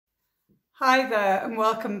Hi there and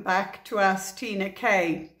welcome back to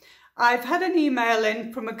AskTinaK. I've had an email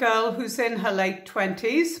in from a girl who's in her late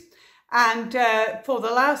 20s and for the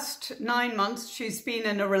last 9 months she's been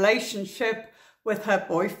in a relationship with her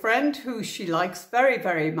boyfriend who she likes very,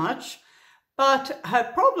 very much. But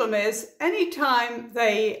her problem is anytime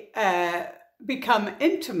they become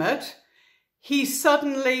intimate, he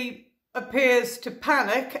suddenly appears to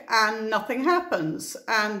panic and nothing happens.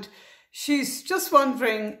 And she's just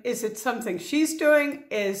wondering, is it something she's doing?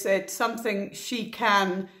 Is it something she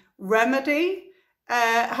can remedy?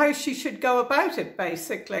 How she should go about it,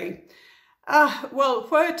 basically. Well,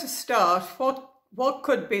 where to start? What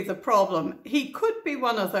could be the problem? He could be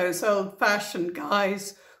one of those old-fashioned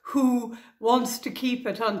guys who wants to keep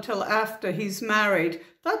it until after he's married.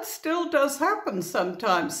 That still does happen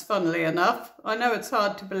sometimes, funnily enough. I know it's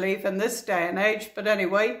hard to believe in this day and age, but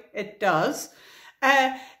anyway, it does.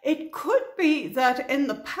 It could be that in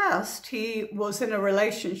the past he was in a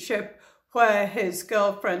relationship where his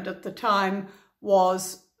girlfriend at the time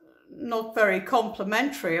was not very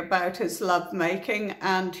complimentary about his lovemaking,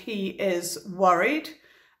 and he is worried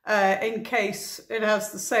in case it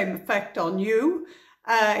has the same effect on you.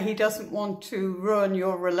 He doesn't want to ruin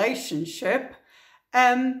your relationship.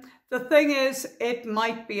 The thing is, it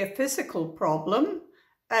might be a physical problem,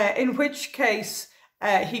 in which case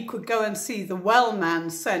he could go and see the Wellman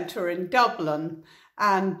Centre in Dublin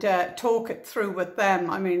and talk it through with them.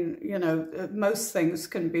 I mean, you know, most things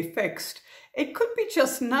can be fixed. It could be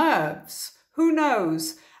just nerves. Who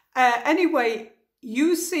knows? Anyway,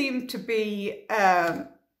 you seem to be,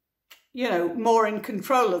 you know, more in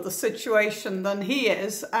control of the situation than he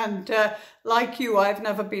is. And like you, I've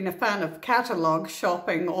never been a fan of catalogue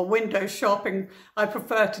shopping or window shopping. I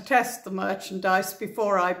prefer to test the merchandise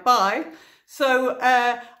before I buy. So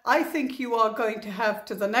I think you are going to have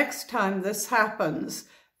to, the next time this happens,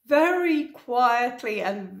 very quietly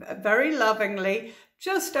and very lovingly,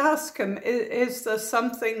 just ask him, is there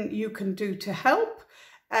something you can do to help?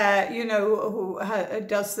 You know,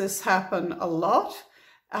 does this happen a lot?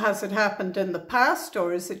 Has it happened in the past,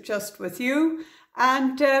 or is it just with you?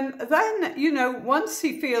 And then, you know, once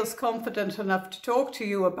he feels confident enough to talk to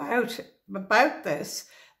you about this,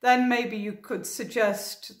 then maybe you could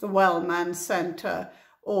suggest the Wellman Centre,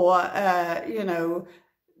 or, you know,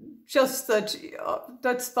 just that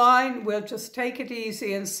that's fine, we'll just take it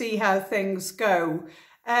easy and see how things go.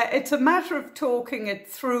 It's a matter of talking it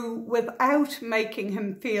through without making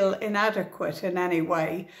him feel inadequate in any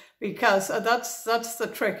way, because that's the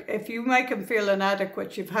trick. If you make him feel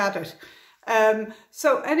inadequate, you've had it.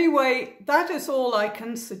 So anyway, that is all I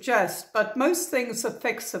can suggest, but most things are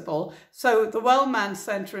fixable. So the Wellman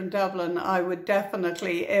Centre in Dublin, I would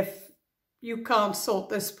definitely, if you can't sort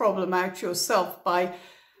this problem out yourself by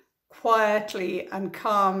quietly and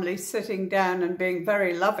calmly sitting down and being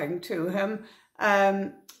very loving to him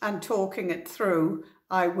and talking it through,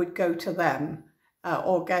 I would go to them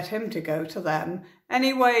or get him to go to them.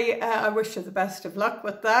 Anyway, I wish you the best of luck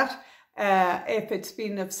with that. If it's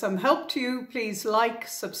been of some help to you, please like,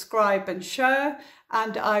 subscribe and share,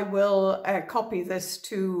 and I will copy this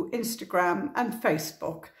to Instagram and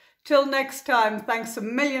Facebook. Till next time, thanks a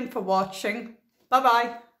million for watching.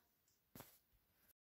 Bye-bye.